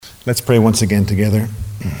Let's pray once again together.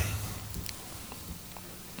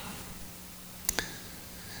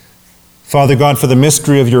 Father God, for the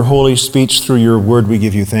mystery of your holy speech through your word, we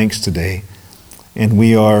give you thanks today. And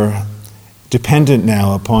we are dependent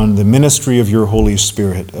now upon the ministry of your Holy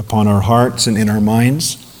Spirit, upon our hearts and in our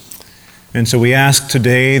minds. And so we ask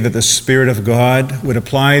today that the Spirit of God would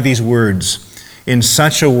apply these words in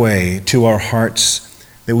such a way to our hearts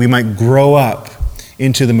that we might grow up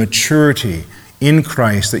into the maturity in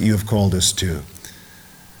Christ that you have called us to.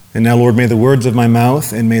 And now, Lord, may the words of my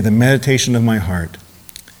mouth and may the meditation of my heart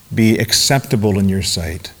be acceptable in your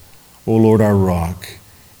sight, O Lord, our rock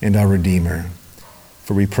and our Redeemer.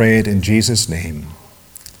 For we pray it in Jesus' name.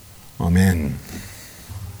 Amen.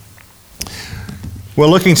 We're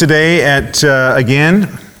looking today at,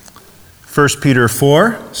 again, 1 Peter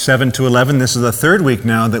 4, 7 to 11. This is the third week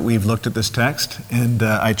now that we've looked at this text, and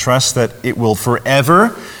I trust that it will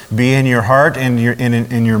forever be in your heart and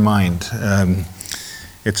in your mind.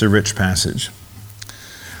 It's a rich passage.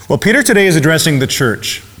 Well, Peter today is addressing the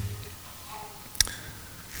church.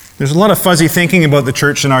 There's a lot of fuzzy thinking about the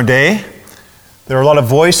church in our day. There are a lot of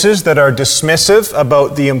voices that are dismissive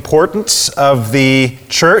about the importance of the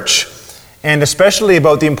church, and especially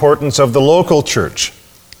about the importance of the local church.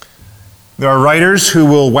 There are writers who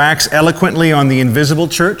will wax eloquently on the invisible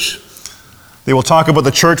church. They will talk about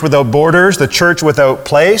the church without borders, the church without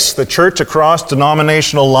place, the church across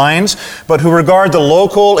denominational lines, but who regard the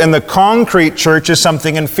local and the concrete church as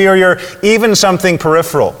something inferior, even something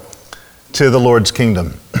peripheral to the Lord's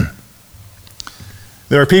kingdom.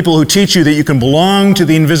 There are people who teach you that you can belong to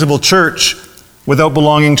the invisible church without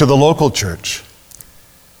belonging to the local church.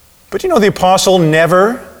 But you know, the apostle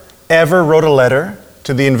never, ever wrote a letter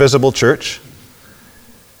to the invisible church.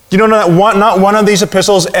 You know that not one of these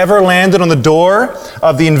epistles ever landed on the door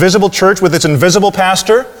of the invisible church with its invisible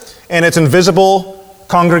pastor and its invisible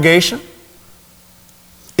congregation?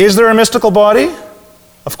 Is there a mystical body?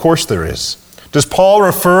 Of course there is. Does Paul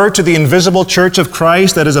refer to the invisible church of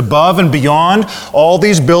Christ that is above and beyond all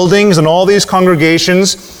these buildings and all these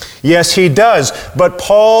congregations? Yes, he does. But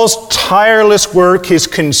Paul's tireless work, his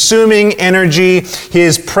consuming energy,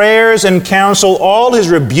 his prayers and counsel, all his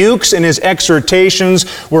rebukes and his exhortations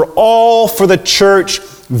were all for the church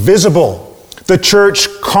visible, the church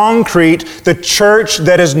concrete, the church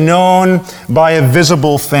that is known by a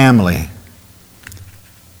visible family.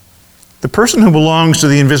 The person who belongs to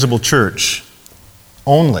the invisible church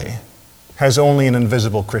has only an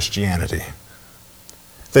invisible Christianity.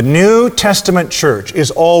 The New Testament church is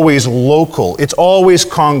always local. It's always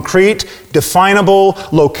concrete, definable,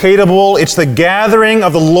 locatable. It's the gathering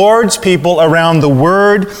of the Lord's people around the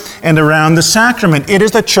Word and around the sacrament. It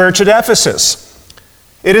is the church at Ephesus.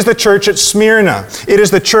 It is the church at Smyrna. It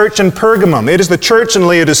is the church in Pergamum. It is the church in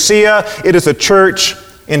Laodicea. It is the church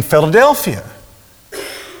in Philadelphia.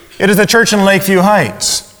 It is the church in Lakeview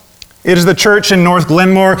Heights. It is the church in North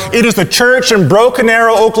Glenmore. It is the church in Broken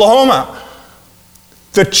Arrow, Oklahoma.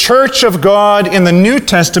 The church of God in the New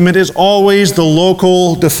Testament is always the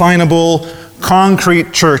local, definable,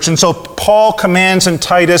 concrete church. And so Paul commands in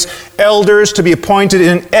Titus elders to be appointed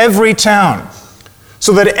in every town,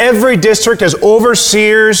 so that every district has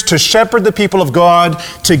overseers to shepherd the people of God,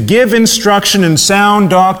 to give instruction in sound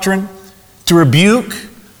doctrine, to rebuke,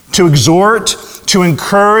 to exhort, to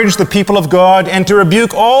encourage the people of God, and to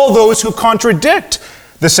rebuke all those who contradict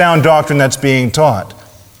the sound doctrine that's being taught.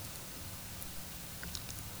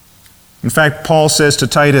 In fact, Paul says to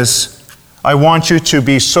Titus, I want you to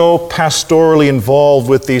be so pastorally involved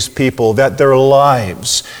with these people that their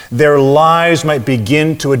lives might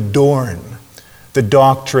begin to adorn the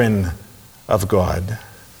doctrine of God.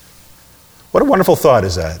 What a wonderful thought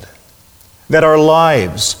is that? That our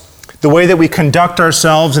lives, the way that we conduct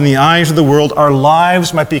ourselves in the eyes of the world, our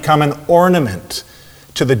lives might become an ornament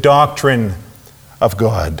to the doctrine of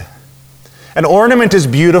God. An ornament is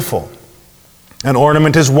beautiful. An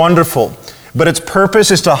ornament is wonderful. But its purpose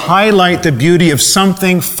is to highlight the beauty of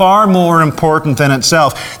something far more important than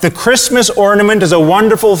itself. The Christmas ornament is a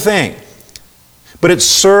wonderful thing, but it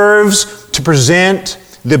serves to present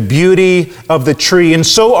the beauty of the tree. And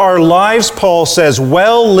so our lives, Paul says,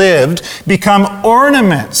 well lived, become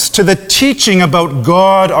ornaments to the teaching about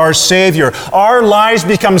God our Savior. Our lives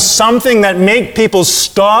become something that make people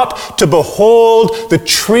stop to behold the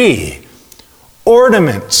tree,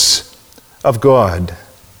 ornaments of God.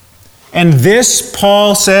 And this,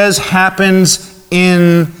 Paul says, happens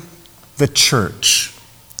in the church.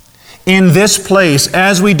 In this place,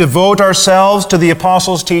 as we devote ourselves to the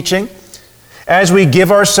apostles' teaching, as we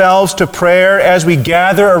give ourselves to prayer, as we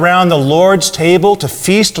gather around the Lord's table to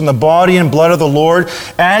feast on the body and blood of the Lord,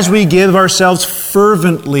 as we give ourselves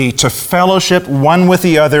fervently to fellowship one with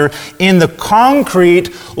the other in the concrete,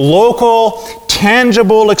 local,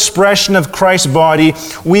 tangible expression of Christ's body,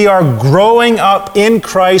 we are growing up in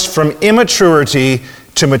Christ from immaturity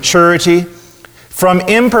to maturity, from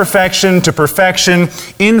imperfection to perfection.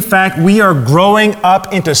 In fact, we are growing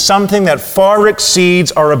up into something that far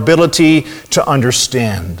exceeds our ability to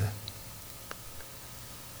understand.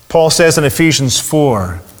 Paul says in Ephesians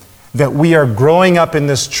 4 that we are growing up in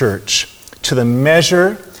this church to the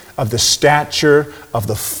measure of the stature of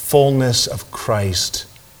the fullness of Christ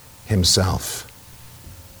Himself.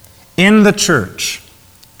 In the church,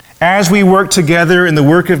 as we work together in the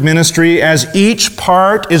work of ministry, as each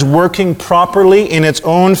part is working properly in its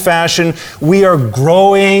own fashion, we are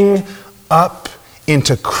growing up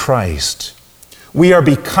into Christ. We are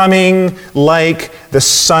becoming like the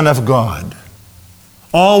Son of God.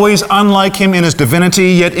 Always unlike Him in His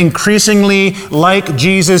divinity, yet increasingly like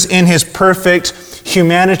Jesus in His perfect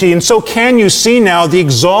humanity. And so can you see now the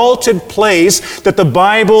exalted place that the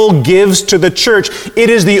Bible gives to the church? It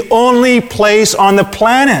is the only place on the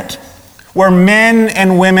planet where men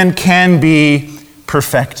and women can be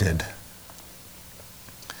perfected.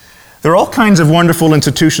 There are all kinds of wonderful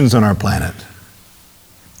institutions on our planet.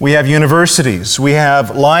 We have universities, we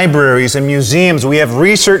have libraries and museums, we have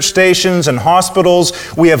research stations and hospitals,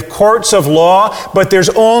 we have courts of law, but there's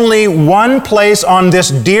only one place on this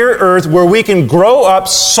dear earth where we can grow up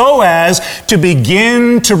so as to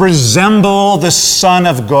begin to resemble the Son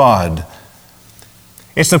of God.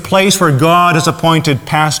 It's the place where God has appointed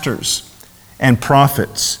pastors and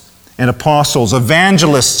prophets and apostles,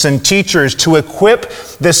 evangelists and teachers to equip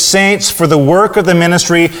the saints for the work of the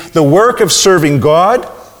ministry, the work of serving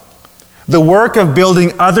God, the work of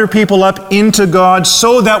building other people up into God,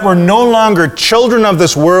 so that we're no longer children of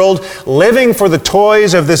this world, living for the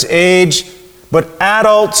toys of this age, but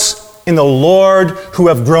adults in the Lord who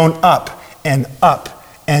have grown up and up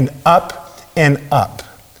and up and up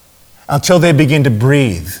until they begin to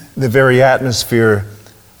breathe the very atmosphere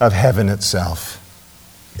of heaven itself.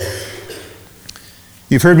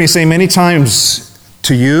 You've heard me say many times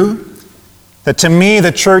to you that to me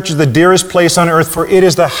the church is the dearest place on earth, for it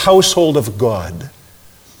is the household of God.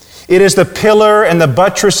 It is the pillar and the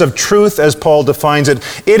buttress of truth, as Paul defines it.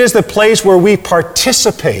 It is the place where we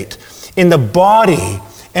participate in the body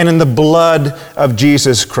and in the blood of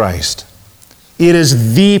Jesus Christ. It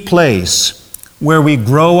is the place where we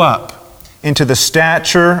grow up into the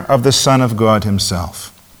stature of the Son of God Himself.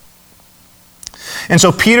 And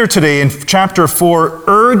so Peter today in chapter 4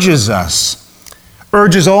 urges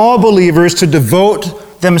all believers to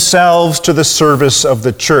devote themselves to the service of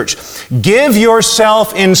the church. Give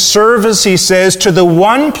yourself in service, he says, to the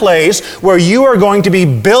one place where you are going to be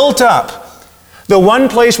built up, the one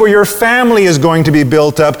place where your family is going to be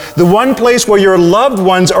built up, the one place where your loved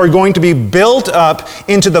ones are going to be built up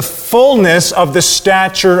into the fullness of the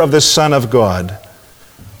stature of the Son of God.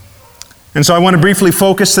 And so I want to briefly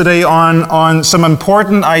focus today on some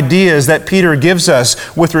important ideas that Peter gives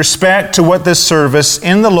us with respect to what this service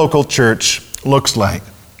in the local church looks like.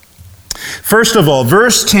 First of all,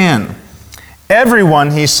 verse 10,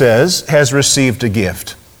 everyone, he says, has received a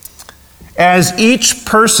gift. As each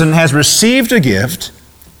person has received a gift,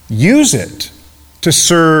 use it to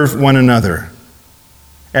serve one another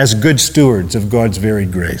as good stewards of God's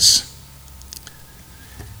varied grace.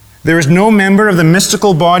 There is no member of the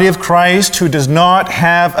mystical body of Christ who does not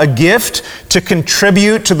have a gift to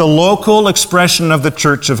contribute to the local expression of the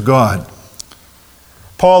church of God.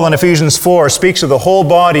 Paul in Ephesians 4 speaks of the whole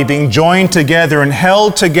body being joined together and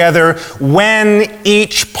held together when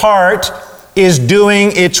each part is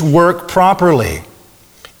doing its work properly.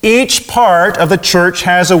 Each part of the church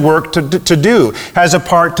has a work to do, has a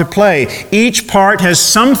part to play. Each part has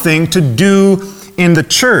something to do in the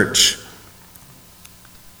church.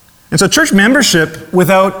 And so church membership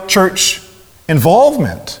without church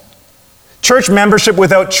involvement, church membership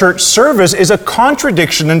without church service is a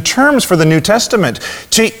contradiction in terms for the New Testament.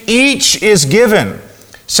 To each is given,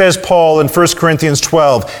 says Paul in 1 Corinthians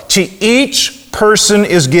 12, to each person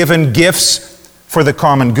is given gifts for the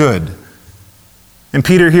common good. And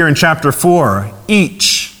Peter here in chapter 4,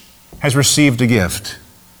 each has received a gift.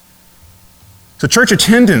 So church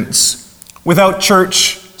attendance without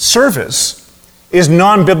church service is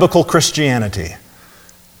non-biblical Christianity.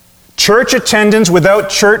 Church attendance without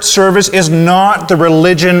church service is not the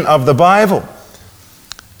religion of the Bible.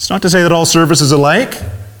 It's not to say that all service is alike.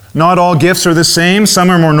 Not all gifts are the same. Some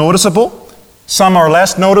are more noticeable. Some are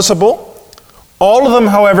less noticeable. All of them,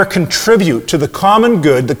 however, contribute to the common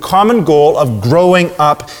good, the common goal of growing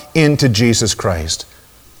up into Jesus Christ.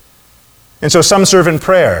 And so some serve in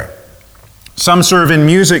prayer. Some serve in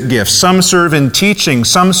music gifts. Some serve in teaching.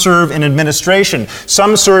 Some serve in administration.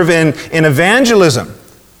 Some serve in evangelism.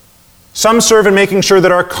 Some serve in making sure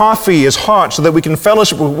that our coffee is hot so that we can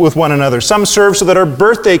fellowship with one another. Some serve so that our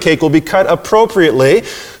birthday cake will be cut appropriately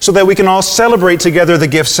so that we can all celebrate together the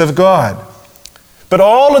gifts of God. But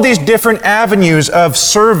all of these different avenues of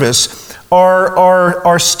service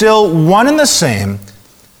are still one and the same.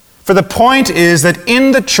 For the point is that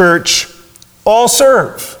in the church, all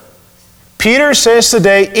serve. Peter says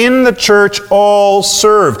today, in the church all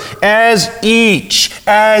serve. As each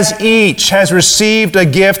has received a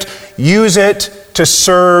gift, use it to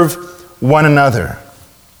serve one another.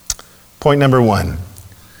 Point number 1.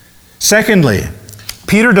 Secondly,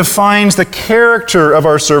 Peter defines the character of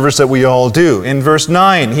our service that we all do. In verse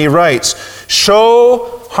 9, he writes,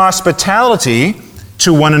 "Show hospitality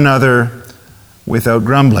to one another without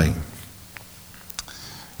grumbling."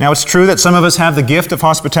 Now, it's true that some of us have the gift of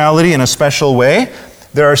hospitality in a special way.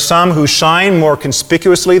 There are some who shine more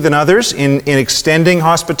conspicuously than others in extending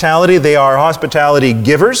hospitality. They are hospitality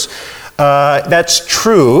givers. That's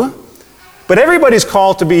true. But everybody's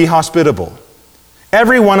called to be hospitable.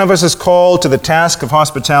 Every one of us is called to the task of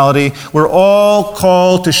hospitality. We're all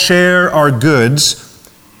called to share our goods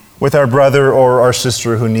with our brother or our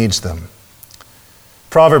sister who needs them.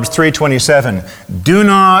 Proverbs 3:27, "Do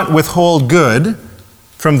not withhold good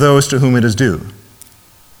from those to whom it is due,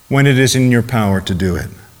 when it is in your power to do it."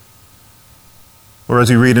 Or as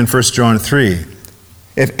we read in 1 John 3,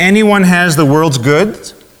 "If anyone has the world's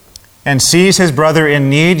goods and sees his brother in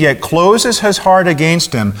need, yet closes his heart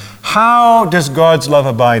against him, how does God's love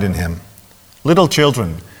abide in him? Little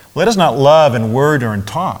children, let us not love in word or in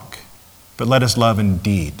talk, but let us love in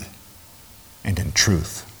deed and in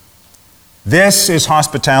truth." This is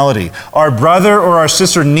hospitality. Our brother or our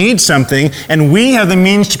sister needs something, and we have the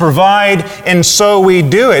means to provide, and so we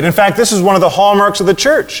do it. In fact, this is one of the hallmarks of the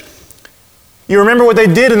church. You remember what they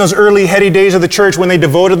did in those early heady days of the church when they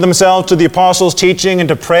devoted themselves to the apostles' teaching and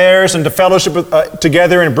to prayers and to fellowship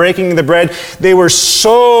together and breaking the bread. They were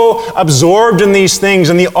so absorbed in these things,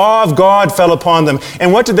 and the awe of God fell upon them.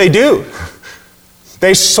 And what did they do?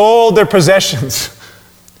 They sold their possessions.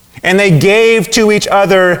 And they gave to each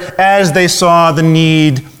other as they saw the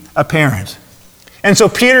need apparent. And so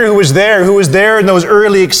Peter, who was there in those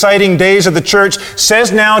early exciting days of the church,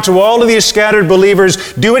 says now to all of these scattered believers,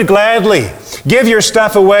 do it gladly. Give your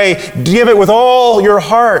stuff away. Give it with all your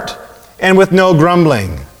heart and with no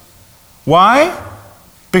grumbling. Why?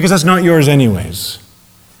 Because that's not yours anyways.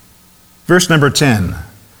 Verse number 10.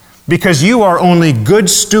 Because you are only good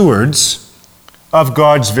stewards of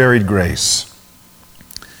God's varied grace.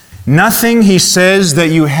 Nothing, he says, that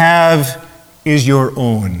you have is your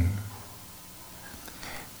own.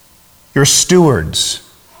 You're stewards.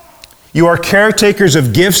 You are caretakers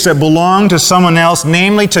of gifts that belong to someone else,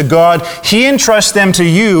 namely to God. He entrusts them to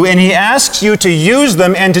you, and he asks you to use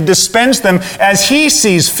them and to dispense them as he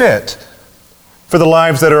sees fit for the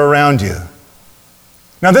lives that are around you.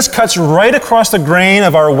 Now, this cuts right across the grain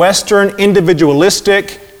of our Western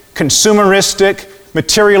individualistic, consumeristic,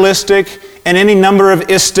 materialistic, and any number of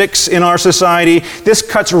istics in our society. This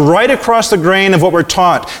cuts right across the grain of what we're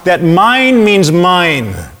taught, that mine means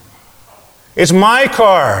mine. It's my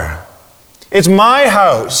car. It's my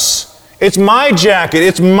house. It's my jacket.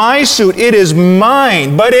 It's my suit. It is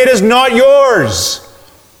mine, but it is not yours.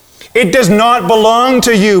 It does not belong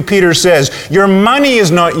to you, Peter says. Your money is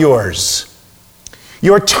not yours.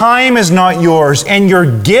 Your time is not yours, and your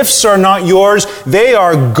gifts are not yours. They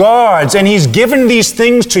are God's, and he's given these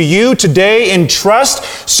things to you today in trust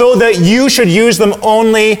so that you should use them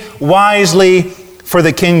only wisely for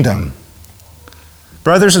the kingdom.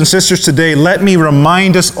 Brothers and sisters, today, let me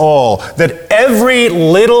remind us all that every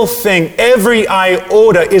little thing, every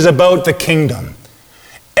iota is about the kingdom.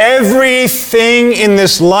 Everything in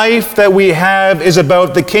this life that we have is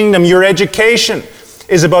about the kingdom. Your education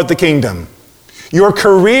is about the kingdom. Your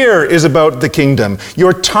career is about the kingdom.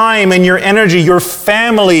 Your time and your energy, your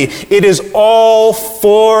family, it is all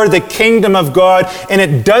for the kingdom of God, and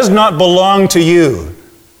it does not belong to you.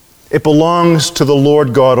 It belongs to the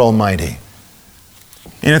Lord God Almighty.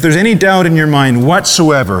 And if there's any doubt in your mind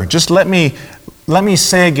whatsoever, just let me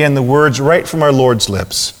say again the words right from our Lord's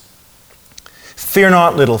lips. Fear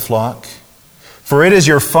not, little flock, for it is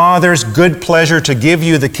your Father's good pleasure to give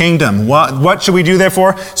you the kingdom. What should we do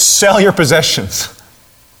therefore? Sell your possessions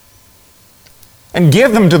and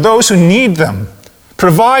give them to those who need them.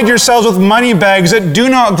 Provide yourselves with money bags that do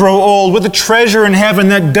not grow old, with a treasure in heaven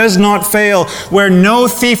that does not fail, where no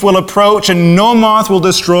thief will approach and no moth will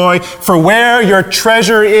destroy. For where your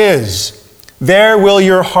treasure is, there will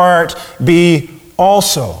your heart be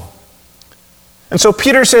also. And so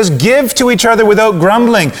Peter says, give to each other without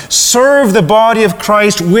grumbling. Serve the body of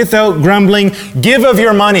Christ without grumbling. Give of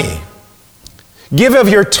your money. Give of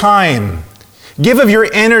your time. Give of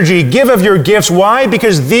your energy. Give of your gifts. Why?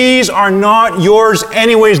 Because these are not yours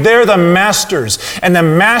anyways. They're the Master's. And the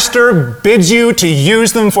Master bids you to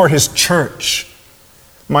use them for his church.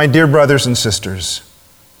 My dear brothers and sisters,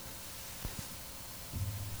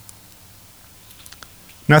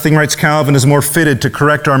 nothing, writes Calvin, is more fitted to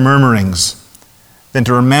correct our murmurings than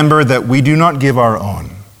to remember that we do not give our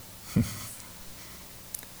own.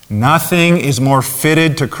 Nothing is more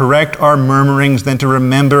fitted to correct our murmurings than to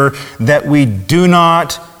remember that we do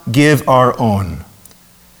not give our own,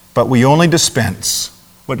 but we only dispense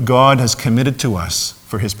what God has committed to us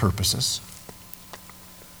for his purposes.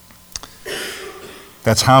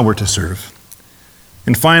 That's how we're to serve.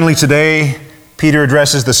 And finally today, Peter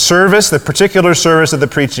addresses the service, the particular service of the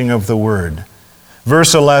preaching of the word.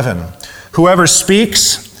 Verse 11, whoever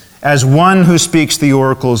speaks as one who speaks the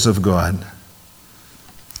oracles of God.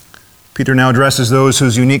 Peter now addresses those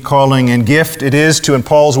whose unique calling and gift it is to, in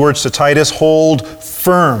Paul's words to Titus, hold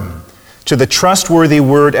firm to the trustworthy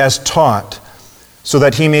word as taught, so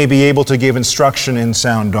that he may be able to give instruction in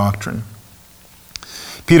sound doctrine.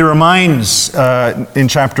 Peter reminds in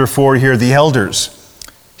chapter 4 here the elders.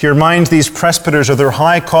 He reminds these presbyters of their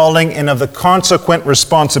high calling and of the consequent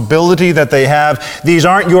responsibility that they have. These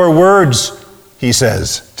aren't your words, he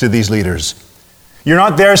says to these leaders. You're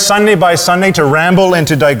not there Sunday by Sunday to ramble and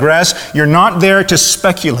to digress. You're not there to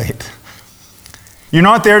speculate. You're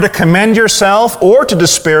not there to commend yourself or to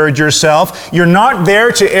disparage yourself. You're not there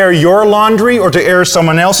to air your laundry or to air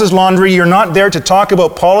someone else's laundry. You're not there to talk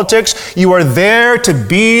about politics. You are there to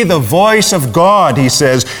be the voice of God, he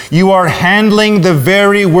says. You are handling the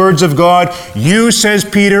very words of God. You, says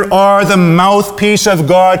Peter, are the mouthpiece of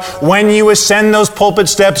God. When you ascend those pulpit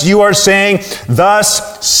steps, you are saying,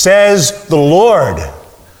 "Thus says the Lord."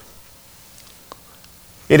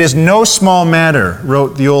 It is no small matter,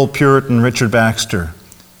 wrote the old Puritan Richard Baxter,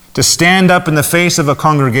 to stand up in the face of a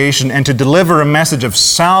congregation and to deliver a message of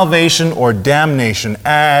salvation or damnation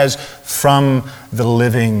as from the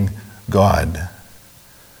living God.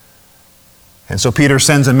 And so Peter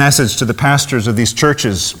sends a message to the pastors of these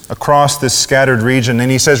churches across this scattered region, and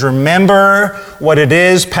he says, remember what it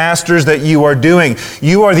is, pastors, that you are doing.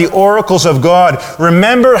 You are the oracles of God.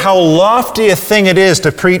 Remember how lofty a thing it is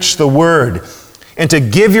to preach the word, and to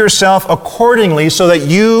give yourself accordingly so that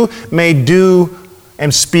you may do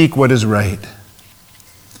and speak what is right.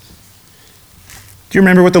 Do you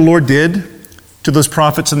remember what the Lord did to those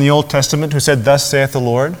prophets in the Old Testament who said, "Thus saith the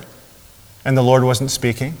Lord," and the Lord wasn't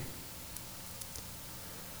speaking?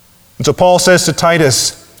 And so Paul says to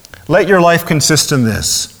Titus, let your life consist in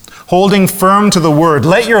this, holding firm to the word.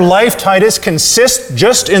 Let your life, Titus, consist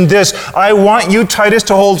just in this. I want you, Titus,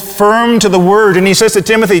 to hold firm to the word. And he says to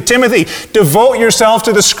Timothy, Timothy, devote yourself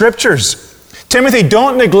to the scriptures. Timothy,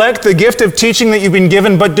 don't neglect the gift of teaching that you've been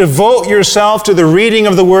given, but devote yourself to the reading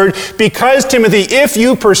of the word. Because, Timothy, if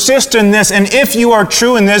you persist in this and if you are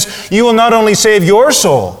true in this, you will not only save your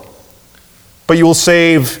soul, but you will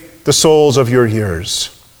save the souls of your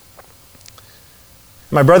hearers.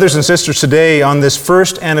 My brothers and sisters, today on this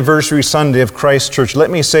first anniversary Sunday of Christ Church, let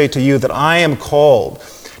me say to you that I am called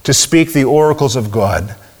to speak the oracles of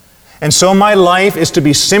God. And so my life is to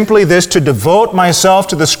be simply this, to devote myself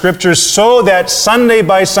to the scriptures so that Sunday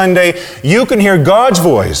by Sunday you can hear God's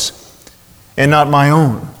voice and not my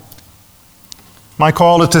own. My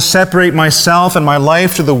call is to separate myself and my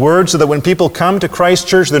life to the word so that when people come to Christ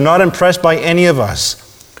Church, they're not impressed by any of us.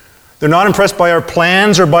 They're not impressed by our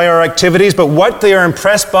plans or by our activities, but what they are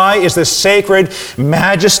impressed by is the sacred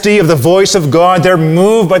majesty of the voice of God. They're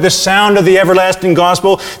moved by the sound of the everlasting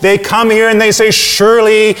gospel. They come here and they say,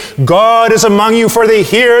 surely God is among you, for they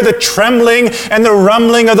hear the trembling and the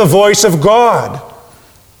rumbling of the voice of God.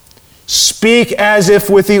 Speak as if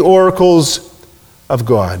with the oracles of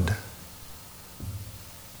God.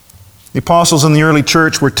 The apostles in the early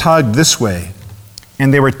church were tugged this way,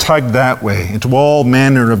 and they were tugged that way into all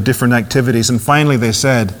manner of different activities. And finally they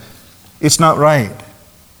said, it's not right.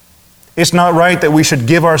 It's not right that we should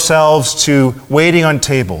give ourselves to waiting on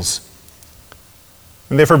tables.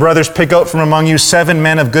 And therefore, brothers, pick out from among you 7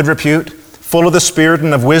 men of good repute, full of the Spirit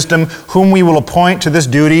and of wisdom, whom we will appoint to this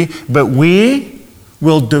duty. But we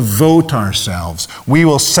will devote ourselves. We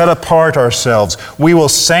will set apart ourselves. We will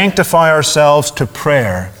sanctify ourselves to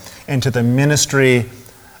prayer and to the ministry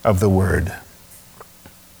of the word.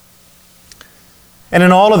 And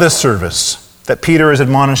in all of this service that Peter is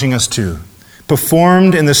admonishing us to,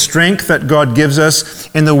 performed in the strength that God gives us,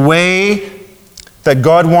 in the way that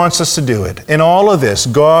God wants us to do it, in all of this,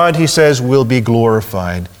 God, he says, will be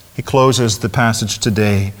glorified. He closes the passage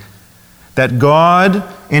today, that God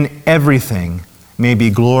in everything may be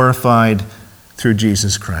glorified through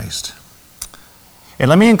Jesus Christ. And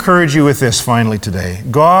let me encourage you with this finally today.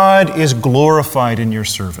 God is glorified in your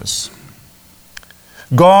service.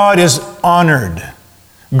 God is honored.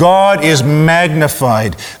 God is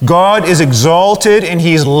magnified. God is exalted, and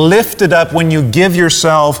he's lifted up when you give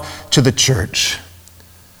yourself to the church.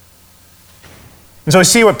 And so I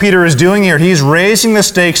see what Peter is doing here. He's raising the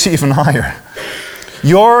stakes even higher.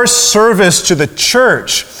 Your service to the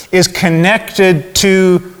church is connected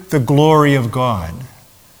to the glory of God.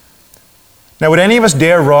 Now, would any of us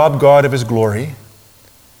dare rob God of his glory?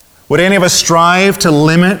 Would any of us strive to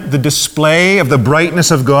limit the display of the brightness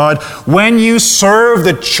of God? When you serve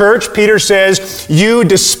the church, Peter says, you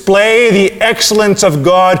display the excellence of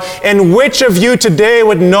God. And which of you today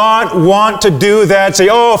would not want to do that? Say,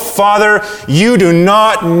 oh, Father, you do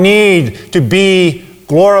not need to be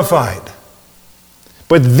glorified.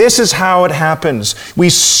 But this is how it happens. We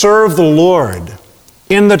serve the Lord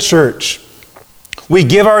in the church. We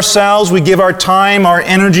give ourselves, we give our time, our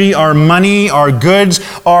energy, our money, our goods,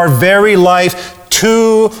 our very life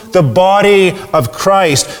to the body of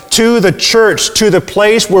Christ, to the church, to the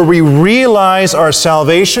place where we realize our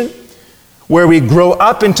salvation, where we grow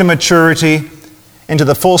up into maturity, into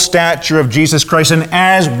the full stature of Jesus Christ. And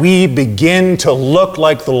as we begin to look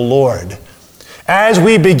like the Lord, as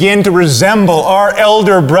we begin to resemble our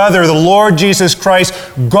elder brother, the Lord Jesus Christ,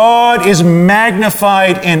 God is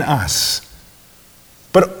magnified in us.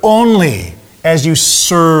 But only as you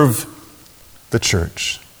serve the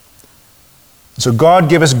church. So God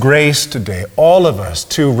give us grace today, all of us,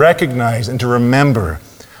 to recognize and to remember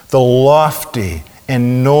the lofty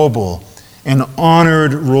and noble and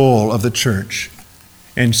honored role of the church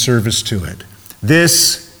and service to it.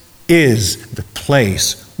 This is the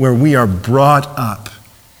place where we are brought up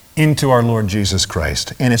into our Lord Jesus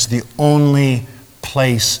Christ. And it's the only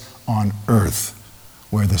place on earth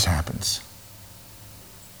where this happens.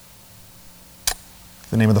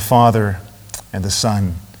 In the name of the Father, and the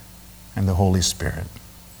Son, and the Holy Spirit.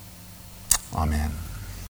 Amen.